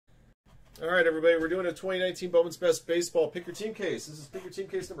All right, everybody, we're doing a 2019 Bowman's Best Baseball Pick Your Team case. This is Pick Your Team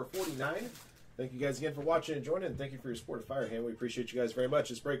case number 49. Thank you guys again for watching and joining, and thank you for your support of Firehand. We appreciate you guys very much.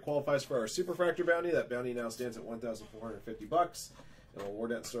 This break qualifies for our Superfractor bounty. That bounty now stands at $1,450, and we'll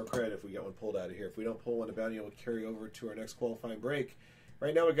award that in store credit if we get one pulled out of here. If we don't pull one, the bounty will carry over to our next qualifying break.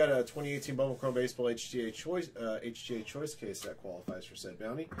 Right now, we've got a 2018 Bowman Chrome Baseball HTA Choice case that qualifies for said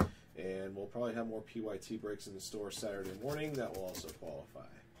bounty, and we'll probably have more PYT breaks in the store Saturday morning that will also qualify.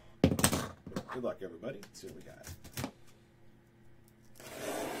 Good luck, everybody. Let's see what we got.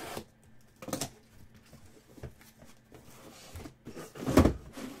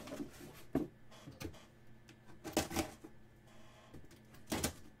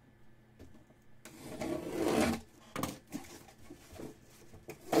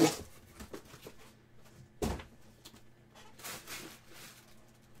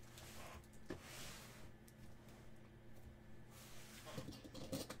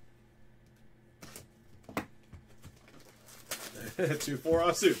 Two 4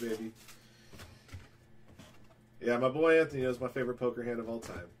 offsuit, baby. Yeah, my boy Anthony knows my favorite poker hand of all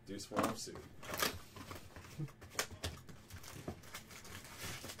time. Deuce 4 offsuit.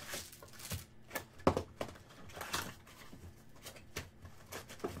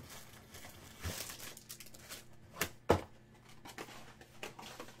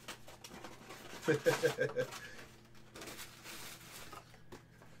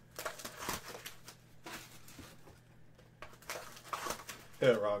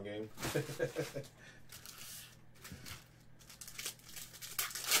 Wrong game.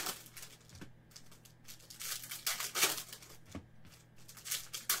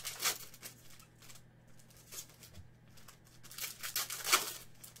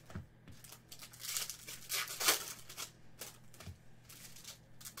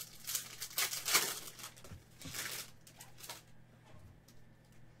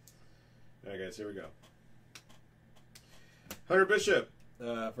 All right, guys, here we go. Hunter Bishop.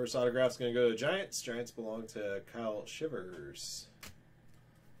 First autograph's going to go to Giants. Giants belong to Kyle Shivers.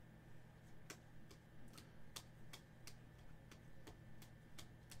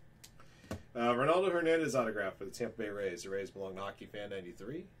 Ronaldo Hernandez autograph for the Tampa Bay Rays. The Rays belong to Hockey Fan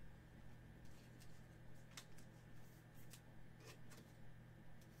 93.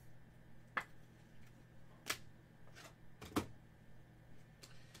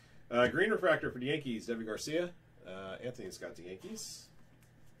 Green refractor for the Yankees. Debbie Garcia. Anthony's got the Yankees.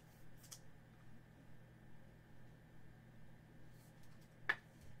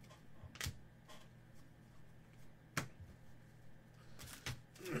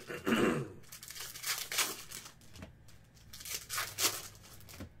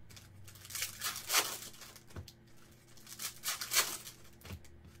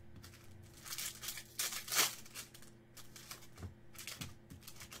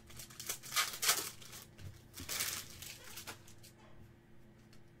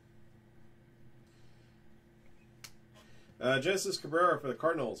 Genesis Cabrera for the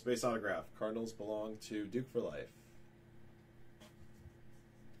Cardinals, base autograph. Cardinals belong to Duke for life.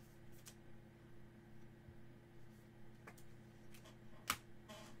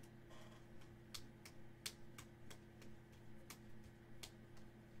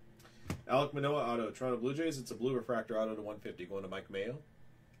 Alek Manoah auto, Toronto Blue Jays. It's a blue refractor auto to 150 going to Mike Mayo.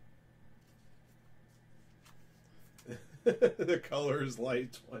 The color is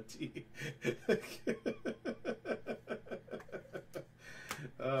light 20.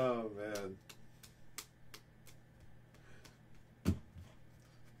 Oh, man.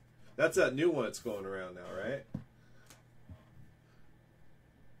 That's that new one that's going around now, right?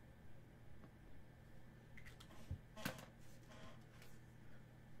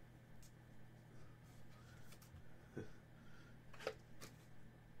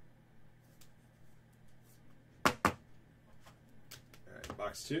 All right,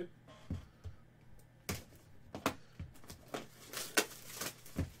 box 2.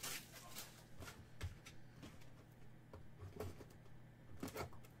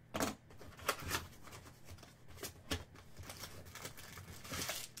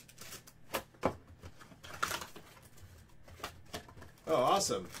 Oh,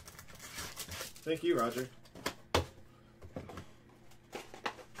 awesome. Thank you, Roger.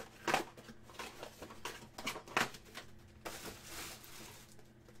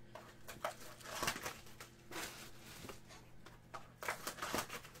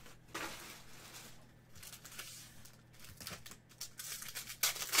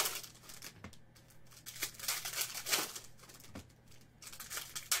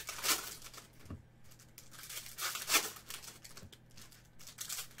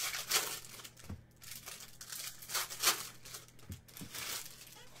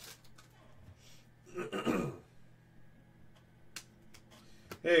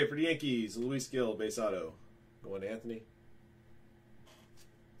 Hey, for the Yankees, Luis Gill, base auto. Going to Anthony.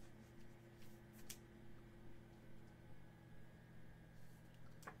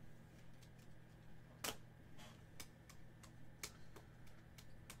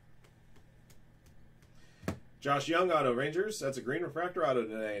 Josh Young, auto, Rangers. That's a green refractor auto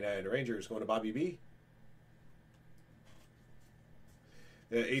tonight. And Rangers going to Bobby B.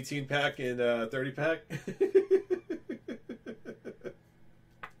 18 pack and 30 pack.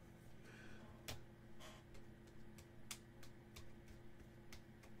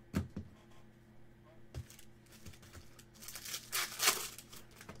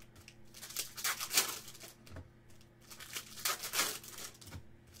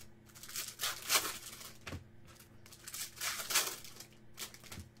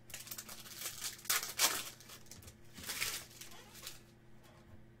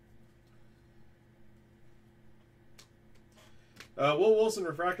 Will Wilson,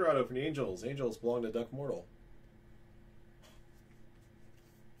 refractor auto for the Angels. Angels belong to Duck Mortal.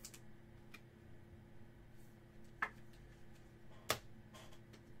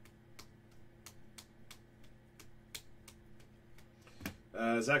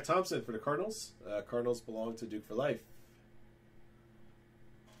 Zach Thompson for the Cardinals. Cardinals belong to Duke for life.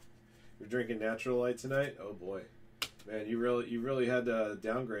 You're drinking Natural Light tonight? Oh boy, man, you really had to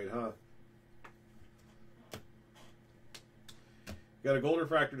downgrade, huh? Got a gold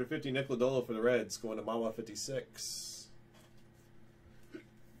refractor to 50, Nick Lodolo for the Reds, going to Mama 56. Okay,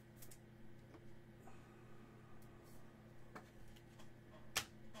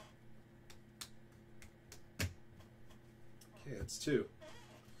 that's 2.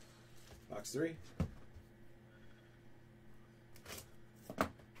 Box 3.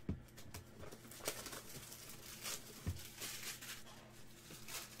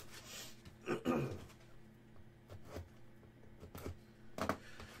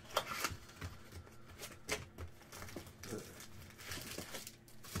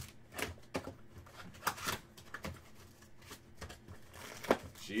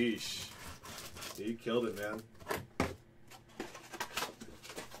 Sheesh. He killed it, man.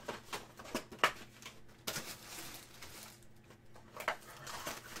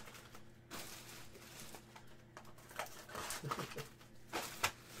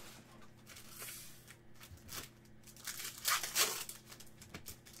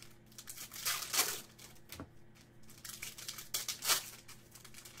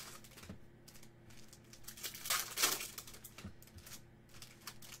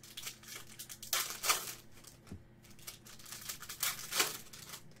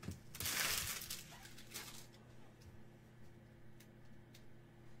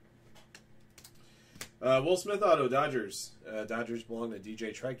 Will Smith auto, Dodgers. Dodgers belong to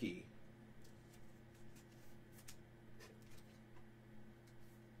DJ Trikey.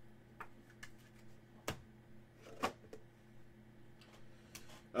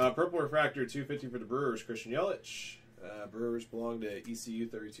 Purple refractor, 250 for the Brewers, Christian Yelich. Brewers belong to ECU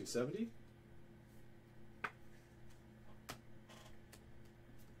 3270.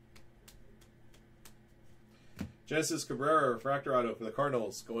 Genesis Cabrera, refractor auto for the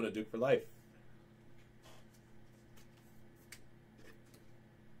Cardinals, going to Duke for life.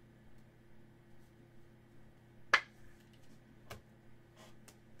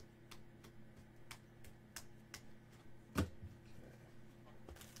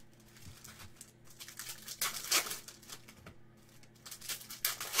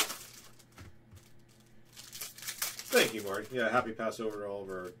 Thank you, Mark. Yeah, happy Passover to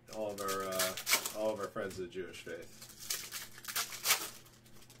all of our friends of the Jewish faith.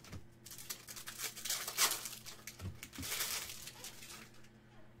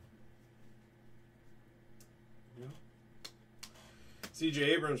 CJ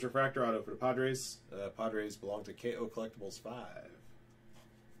Abrams, refractor auto for the Padres. Padres belong to KO Collectibles 5.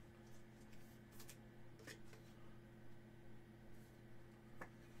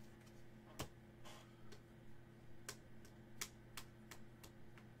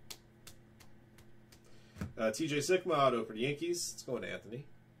 TJ Sigma auto for the Yankees. It's going to Anthony.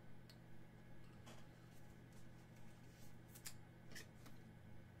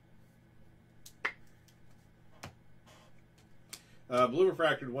 Blue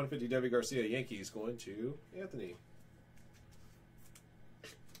refractor 150 Debbie Garcia, Yankees, going to Anthony.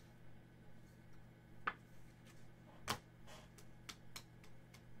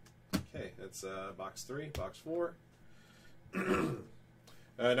 Okay, that's box 3, box 4.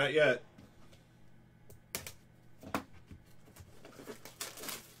 Not yet.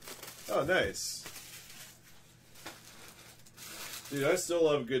 Oh, nice. Dude, I still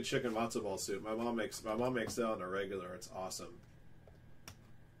love good chicken matzo ball soup. My mom makes that on a regular. It's awesome.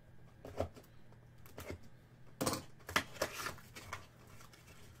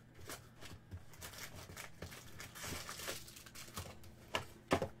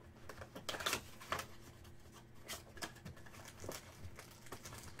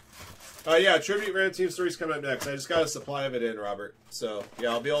 Yeah, Tribute Random Teams 3 is coming up next. I just got a supply of it in, Robert. So, yeah,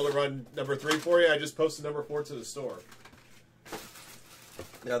 I'll be able to run number 3 for you. I just posted number 4 to the store.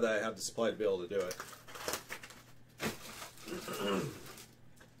 Now that I have the supply to be able to do it.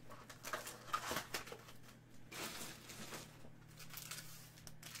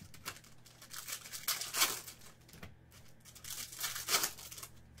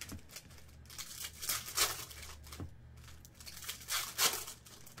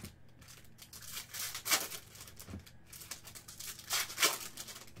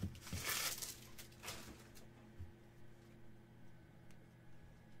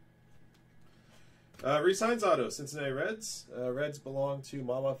 Resigns auto, Cincinnati Reds. Reds belong to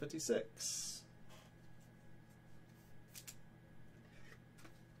Mama 56.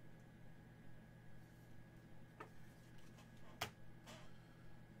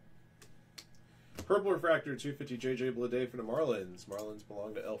 Purple Refractor 250 JJ Bleday for the Marlins. Marlins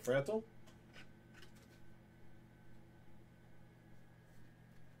belong to El Frantel.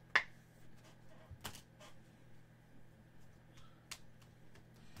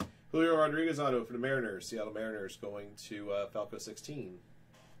 Julio Rodriguez auto for the Mariners. Seattle Mariners going to Falco 16.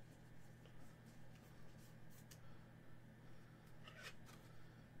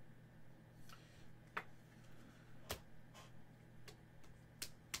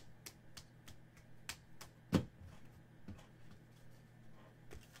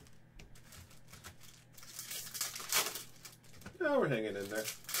 Oh, we're hanging in there.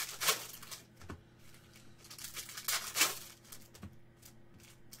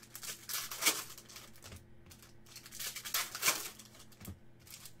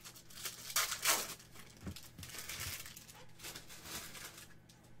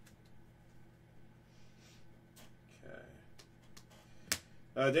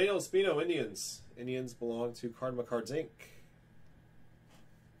 Daniel Espino, Indians. Indians belong to Cardinal Cards, Inc.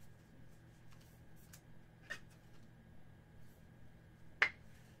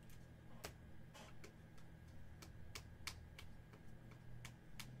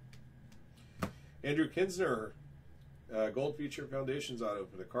 Andrew Kinsner, Gold Future Foundations auto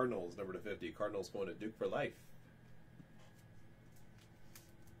for the Cardinals, number 50. Cardinals going to Duke for life.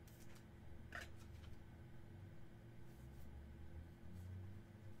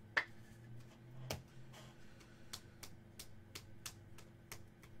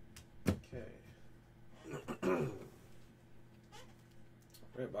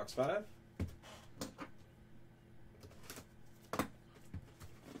 Alright, box 5.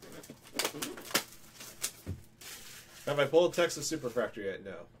 Have I pulled Texas Superfractor yet?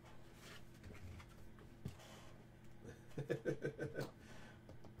 No.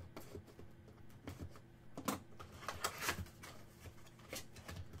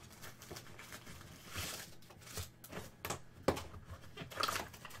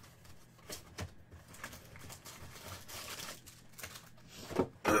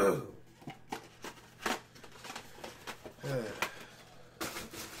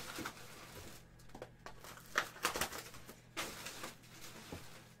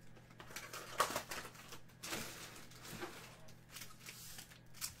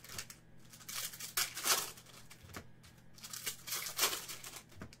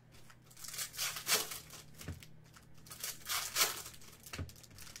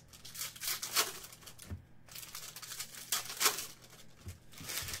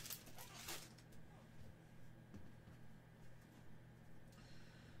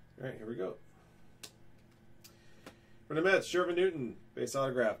 All right, here we go. For the Mets, Shervin Newton, base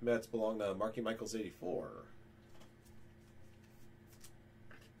autograph. Mets belong to Marky Michaels 84.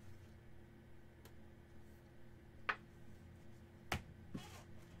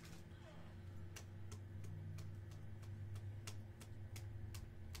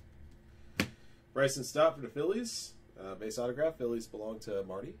 Bryson Stott for the Phillies, base autograph. Phillies belong to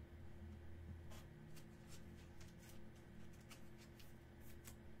Marty.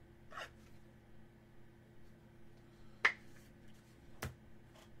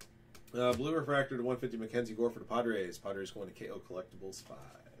 Blue Refractor to 150 Mackenzie Gore for the Padres. Padres going to KO Collectibles 5.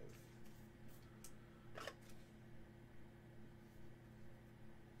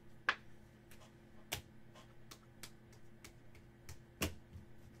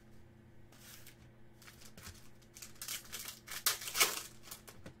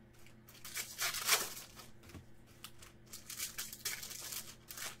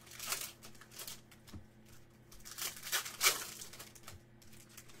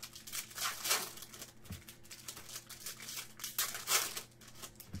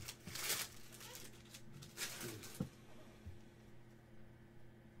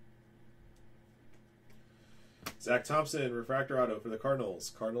 Zach Thompson, refractor auto for the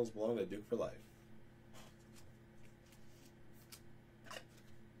Cardinals. Cardinals belong to Duke for life.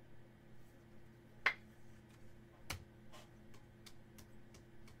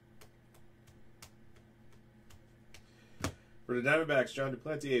 For the Diamondbacks, John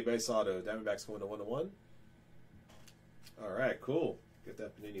Duplantier, base auto. Diamondbacks going to 1/1. All right, cool. Get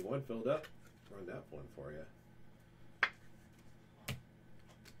that Panini 1 filled up. Run that one for you.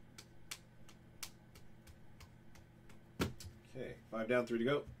 Okay, 5 down, 3 to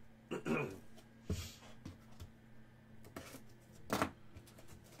go.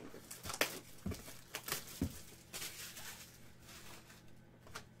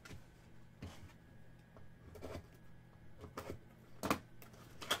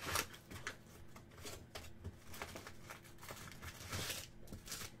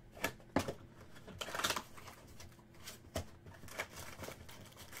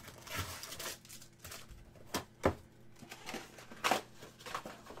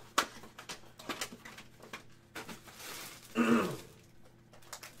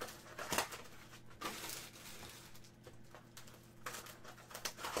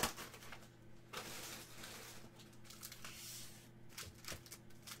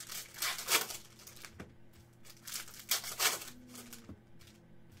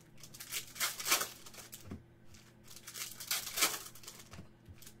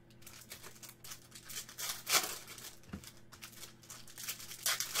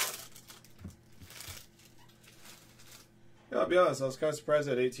 Yeah, I'll be honest, I was kind of surprised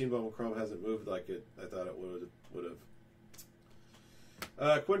that 18 Bowman Chrome hasn't moved like I thought it would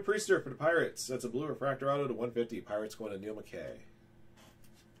have. Quinn Priester for the Pirates. That's a blue refractor auto to 150. Pirates going to Neil McKay.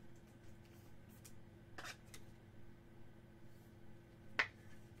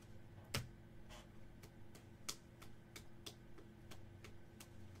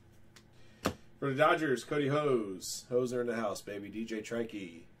 For the Dodgers, Cody Hose. Hoser in the house, baby. DJ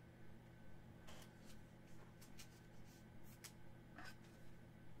Trikey.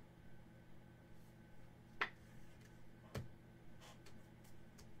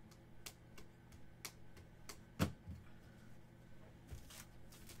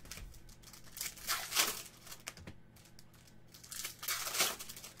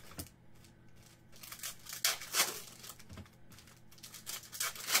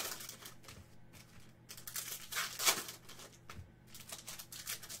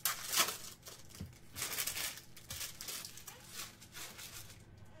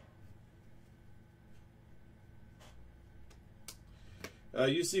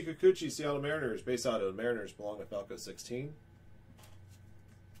 UC Kikuchi, Seattle Mariners, base auto. Mariners belong to Falco 16.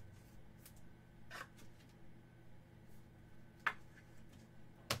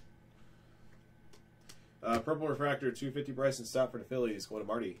 Purple refractor, 250 Bryson Stott for the Phillies, going to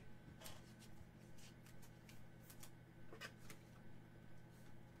Marty.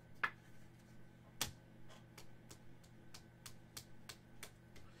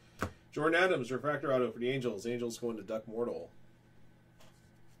 Jordan Adams, refractor auto for the Angels. Angels going to Duck Mortal.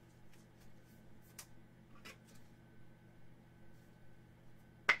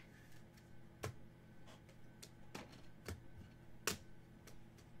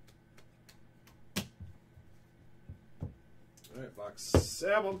 All right, box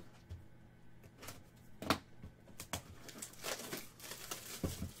 7.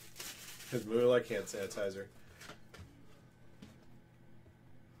 Because moving like hand sanitizer.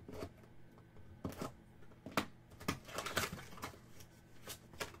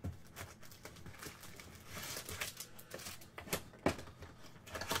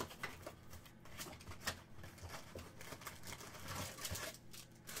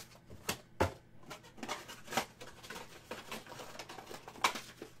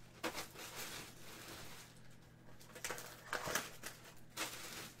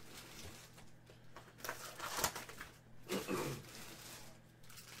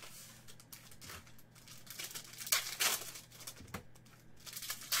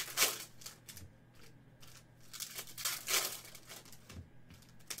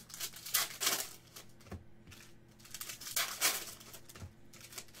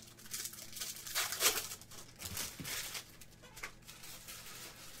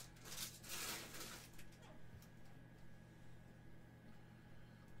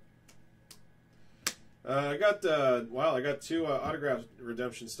 I got two autograph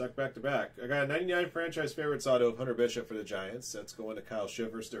redemptions stuck back to back. I got a 99 franchise favorites auto of Hunter Bishop for the Giants. That's going to Kyle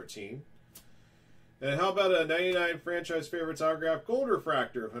Shivers, 13. And how about a 99 franchise favorites autograph gold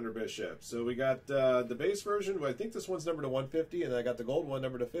refractor of Hunter Bishop? So we got the base version. I think this one's numbered to 150, and I got the gold one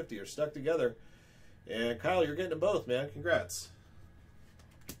numbered to 50. Are stuck together. And Kyle, you're getting them both, man. Congrats.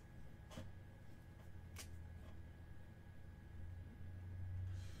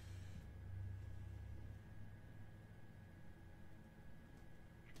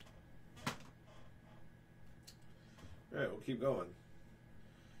 keep going.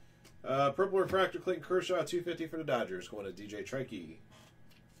 Purple refractor Clayton Kershaw, 250 for the Dodgers, going to DJ Trikey.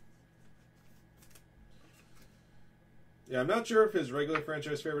 Yeah, I'm not sure if his regular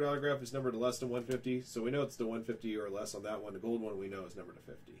franchise favorite autograph is numbered to less than 150, so we know it's the 150 or less on that one. The gold one we know is numbered to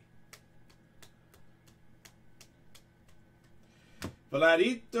 50.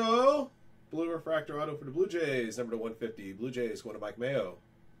 Vladito, blue refractor auto for the Blue Jays, number to 150. Blue Jays going to Mike Mayo.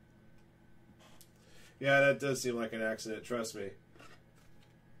 Yeah, that does seem like an accident, trust me.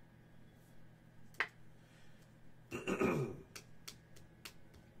 Okay.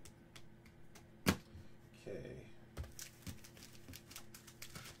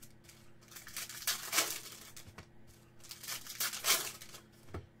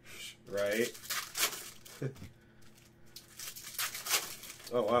 Right.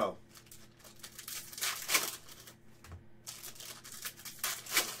 Oh, wow.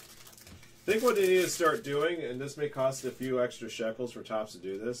 I think what they need to start doing, and this may cost a few extra shekels for Topps to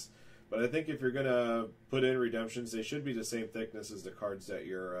do this, but I think if you're going to put in redemptions, they should be the same thickness as the cards that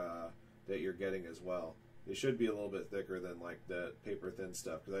you're getting as well. They should be a little bit thicker than like the paper thin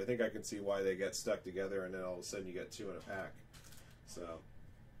stuff, because I think I can see why they get stuck together and then all of a sudden you get two in a pack. So,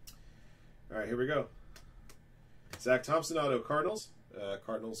 all right, here we go. Zach Thompson auto Cardinals.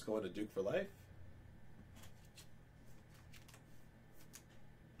 Cardinals going to Duke for life.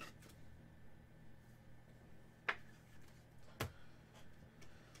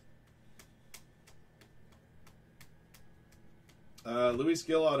 Luis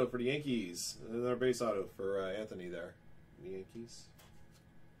Gil auto for the Yankees. Another base auto for Anthony there. The Yankees.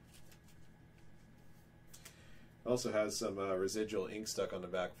 Also has some residual ink stuck on the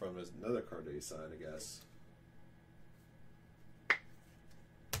back from another card that he signed, I guess.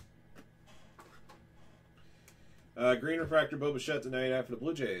 Green refractor Bo Bichette tonight after the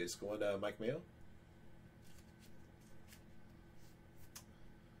Blue Jays. Going to Mike Mayo.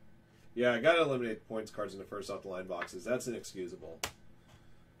 Yeah, I got to eliminate the points cards in the first off the line boxes. That's inexcusable.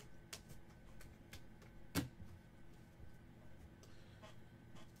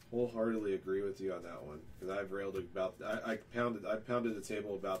 Wholeheartedly agree with you on that one, because I've railed about I pounded the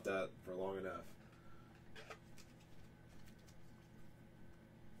table about that for long enough.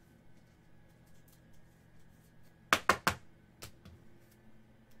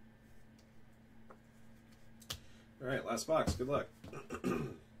 All right, last box. Good luck.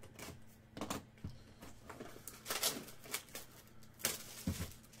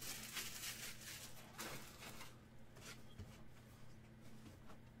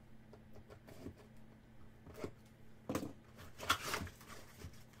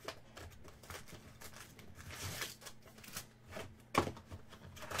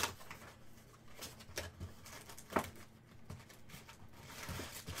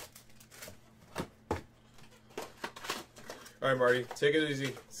 All right, Marty, take it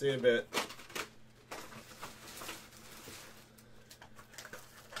easy. See you in a bit.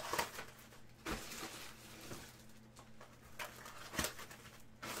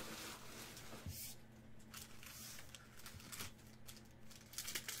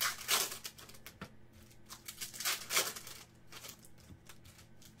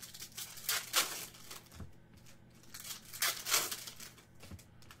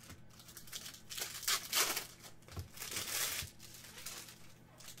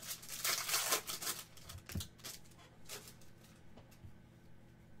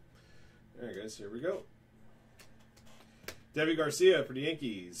 All right, guys, here we go. Debbie Garcia for the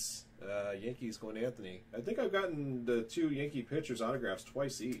Yankees. Yankees going to Anthony. I think I've gotten the two Yankee pitchers autographs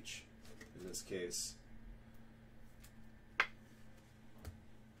twice each in this case.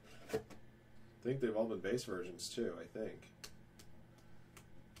 I think they've all been base versions too, I think.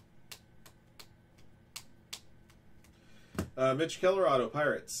 Mitch Keller auto,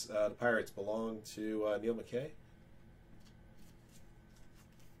 Pirates. The Pirates belong to Neil McKay.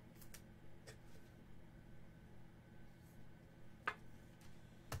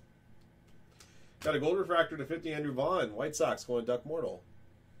 Got a gold refractor to 50, Andrew Vaughn. White Sox going Duck Mortal.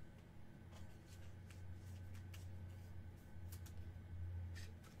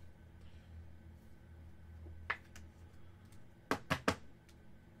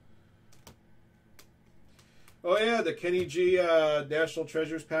 Oh yeah, the Kenny G National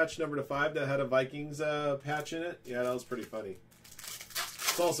Treasures patch number to 5 that had a Vikings patch in it. Yeah, that was pretty funny.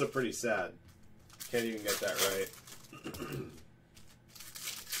 It's also pretty sad. Can't even get that right.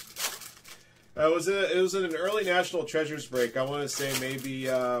 It was in an early National Treasures break. I want to say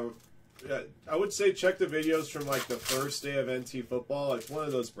maybe I would say check the videos from like the first day of NT football. It's one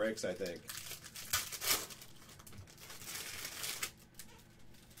of those breaks, I think.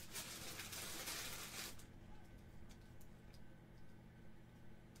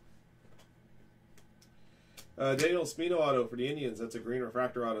 Daniel Espino auto for the Indians. That's a green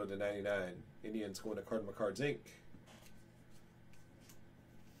refractor auto to 99. Indians going to Cardinal Cards, Inc.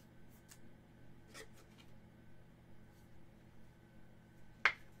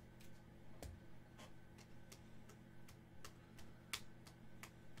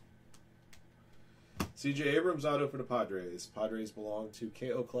 CJ Abrams auto for the Padres. Padres belong to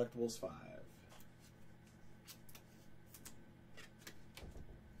KO Collectibles 5.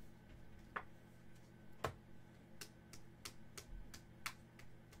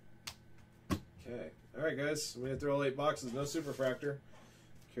 Okay. All right, guys. I'm going to throw all 8 boxes. No Superfractor.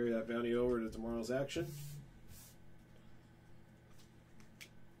 Carry that bounty over to tomorrow's action.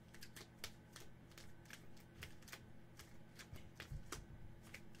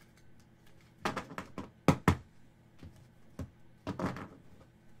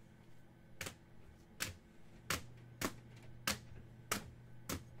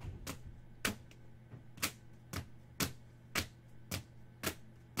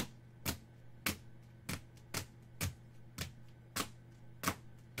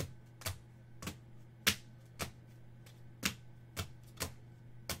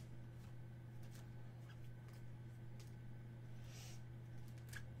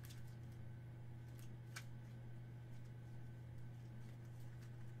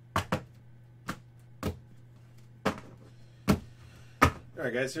 All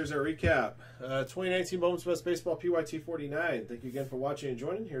right, guys, here's our recap. 2019 Bowman's Best Baseball PYT 49. Thank you again for watching and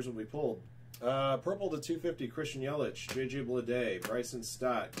joining. Here's what we pulled. Purple to 250, Christian Yelich, J.J. Bleday, Bryson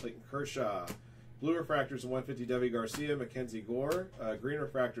Stott, Clayton Kershaw. Blue refractors to 150, Debbie Garcia, Mackenzie Gore. Green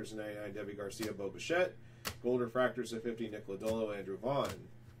refractors to 99, Debbie Garcia, Bo Bichette. Gold refractors to 50, Nick Lodolo, Andrew Vaughn.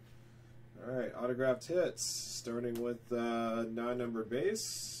 All right, autographed hits, starting with non-numbered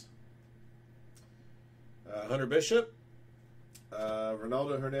base. Hunter Bishop.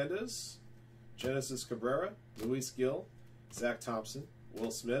 Ronaldo Hernandez, Genesis Cabrera, Luis Gil, Zach Thompson, Will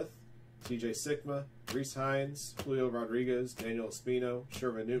Smith, TJ Sigma, Reese Hines, Julio Rodriguez, Daniel Espino,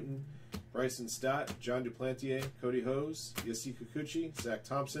 Sherman Newton, Bryson Stott, John Duplantier, Cody Hose, Yassi Kikuchi, Zach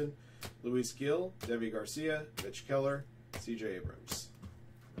Thompson, Luis Gil, Debbie Garcia, Mitch Keller, CJ Abrams.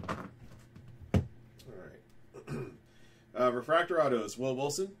 All right. Refractor autos, Will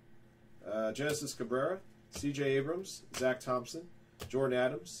Wilson, Genesis Cabrera, CJ Abrams, Zach Thompson, Jordan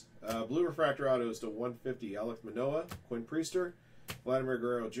Adams. Blue refractor autos to 150, Alec Manoah, Quinn Priester, Vladimir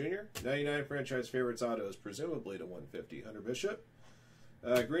Guerrero Jr. 99 franchise favorites autos, presumably to 150, Hunter Bishop.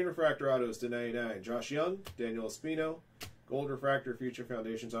 Green refractor autos to 99, Josh Young, Daniel Espino. Gold refractor future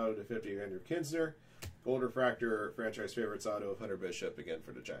foundations auto to 50, Andrew Kinsner. Gold refractor franchise favorites auto of Hunter Bishop, again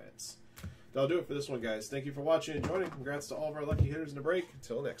for the Giants. That'll do it for this one, guys. Thank you for watching and joining. Congrats to all of our lucky hitters in the break.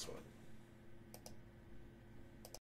 Until next one.